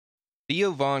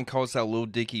Theo Von calls out Lil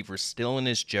Dicky for stealing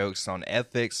his jokes on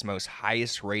FX's most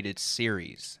highest rated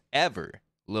series ever,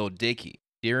 Lil Dicky.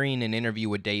 During an interview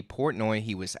with Dave Portnoy,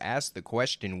 he was asked the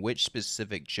question, which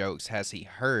specific jokes has he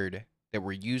heard that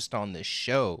were used on the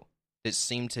show that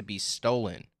seemed to be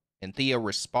stolen? And Theo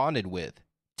responded with,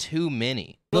 too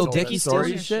many. Lil Dicky steals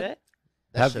your shit?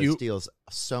 That show steals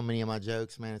so many of my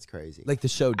jokes, man. It's crazy. Like the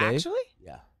show, Dave? Actually?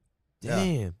 Yeah.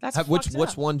 Damn. That's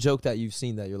what's one joke that you've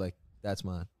seen that you're like, that's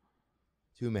mine?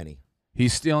 Too many.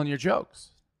 He's stealing your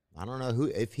jokes. I don't know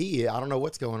I don't know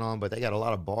what's going on, but they got a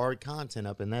lot of barred content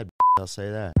up in that. I'll say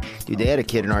that. Dude, they had a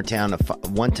kid in our town.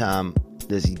 One time,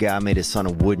 this guy made his son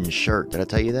a wooden shirt. Did I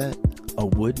tell you that? A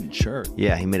wooden shirt?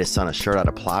 Yeah, he made his son a shirt out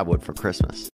of plywood for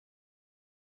Christmas.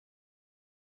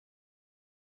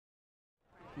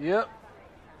 Yep.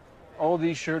 All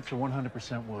these shirts are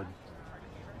 100% wood.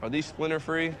 Are these splinter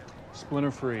free?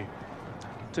 Splinter free.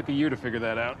 Took a year to figure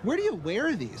that out. Where do you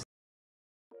wear these?